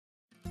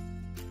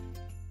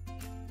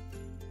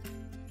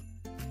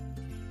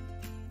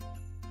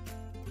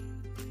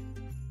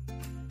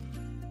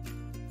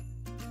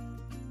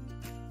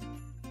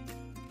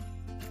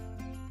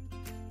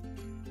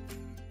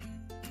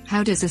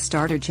How does a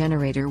starter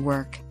generator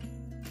work?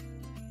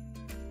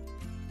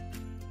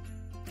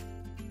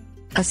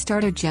 A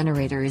starter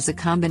generator is a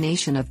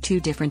combination of two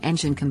different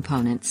engine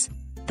components.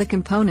 The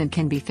component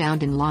can be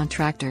found in lawn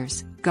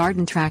tractors,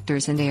 garden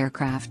tractors and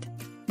aircraft.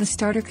 The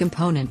starter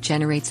component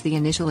generates the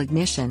initial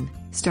ignition,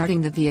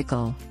 starting the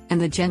vehicle, and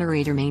the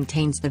generator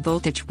maintains the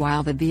voltage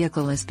while the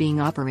vehicle is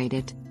being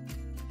operated.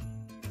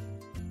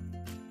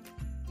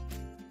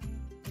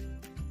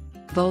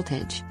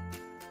 Voltage.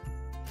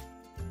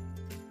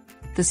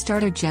 The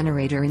starter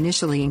generator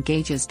initially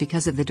engages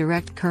because of the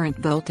direct current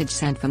voltage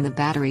sent from the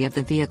battery of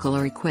the vehicle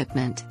or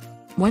equipment.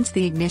 Once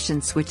the ignition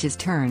switch is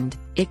turned,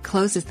 it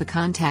closes the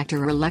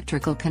contactor or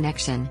electrical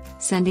connection,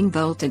 sending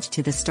voltage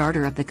to the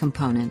starter of the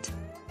component.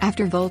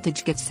 After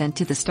voltage gets sent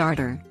to the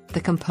starter,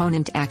 the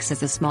component acts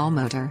as a small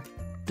motor.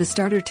 The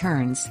starter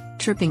turns,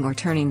 tripping or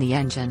turning the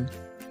engine.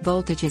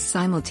 Voltage is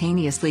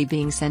simultaneously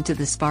being sent to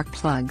the spark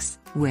plugs,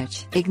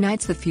 which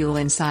ignites the fuel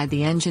inside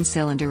the engine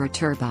cylinder or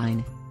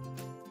turbine.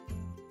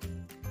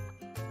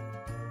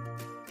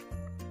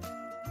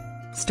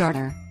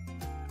 Starter.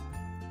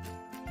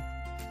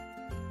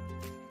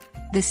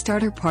 The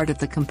starter part of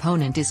the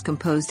component is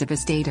composed of a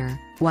stator,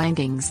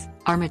 windings,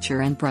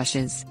 armature and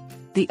brushes.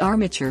 The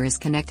armature is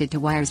connected to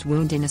wires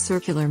wound in a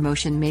circular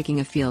motion making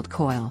a field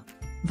coil.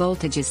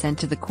 Voltage is sent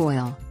to the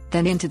coil,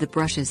 then into the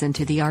brushes and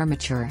to the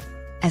armature.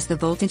 As the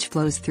voltage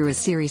flows through a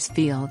series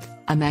field,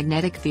 a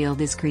magnetic field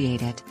is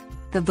created.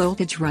 The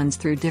voltage runs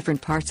through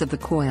different parts of the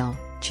coil,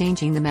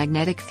 changing the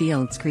magnetic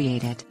fields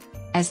created.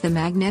 As the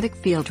magnetic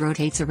field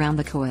rotates around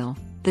the coil,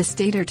 the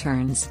stator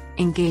turns,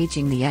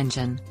 engaging the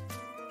engine.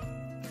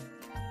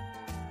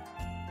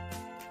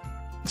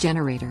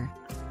 Generator.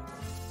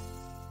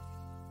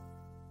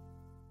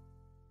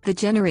 The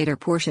generator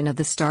portion of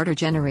the starter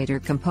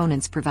generator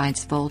components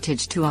provides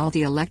voltage to all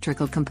the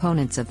electrical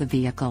components of the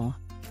vehicle.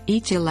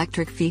 Each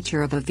electric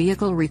feature of a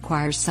vehicle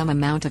requires some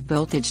amount of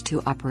voltage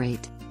to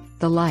operate.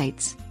 The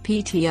lights,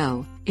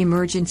 PTO,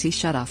 emergency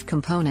shutoff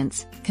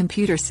components,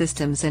 computer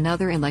systems and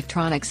other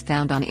electronics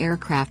found on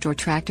aircraft or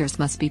tractors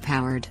must be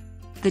powered.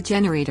 The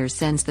generator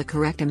sends the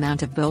correct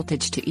amount of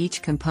voltage to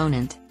each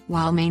component,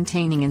 while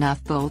maintaining enough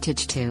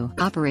voltage to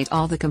operate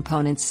all the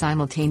components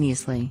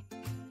simultaneously.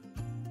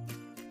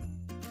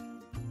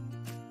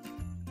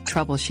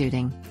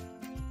 Troubleshooting.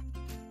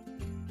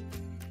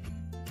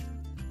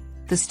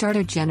 The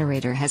starter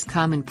generator has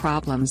common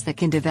problems that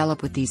can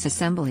develop with these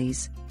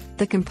assemblies.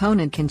 The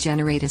component can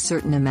generate a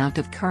certain amount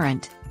of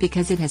current,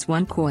 because it has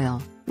one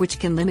coil, which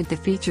can limit the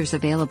features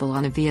available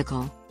on a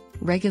vehicle.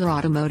 Regular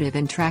automotive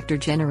and tractor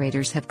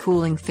generators have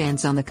cooling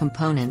fans on the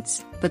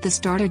components, but the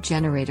starter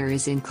generator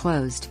is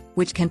enclosed,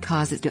 which can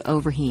cause it to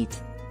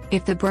overheat.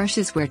 If the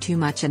brushes wear too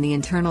much and the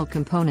internal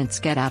components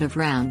get out of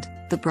round,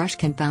 the brush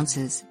can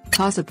bounces,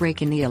 cause a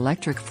break in the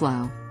electric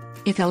flow.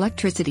 If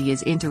electricity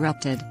is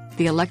interrupted,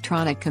 the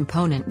electronic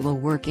component will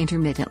work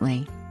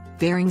intermittently.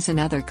 Bearings and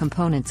other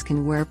components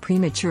can wear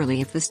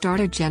prematurely if the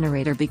starter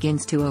generator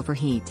begins to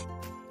overheat.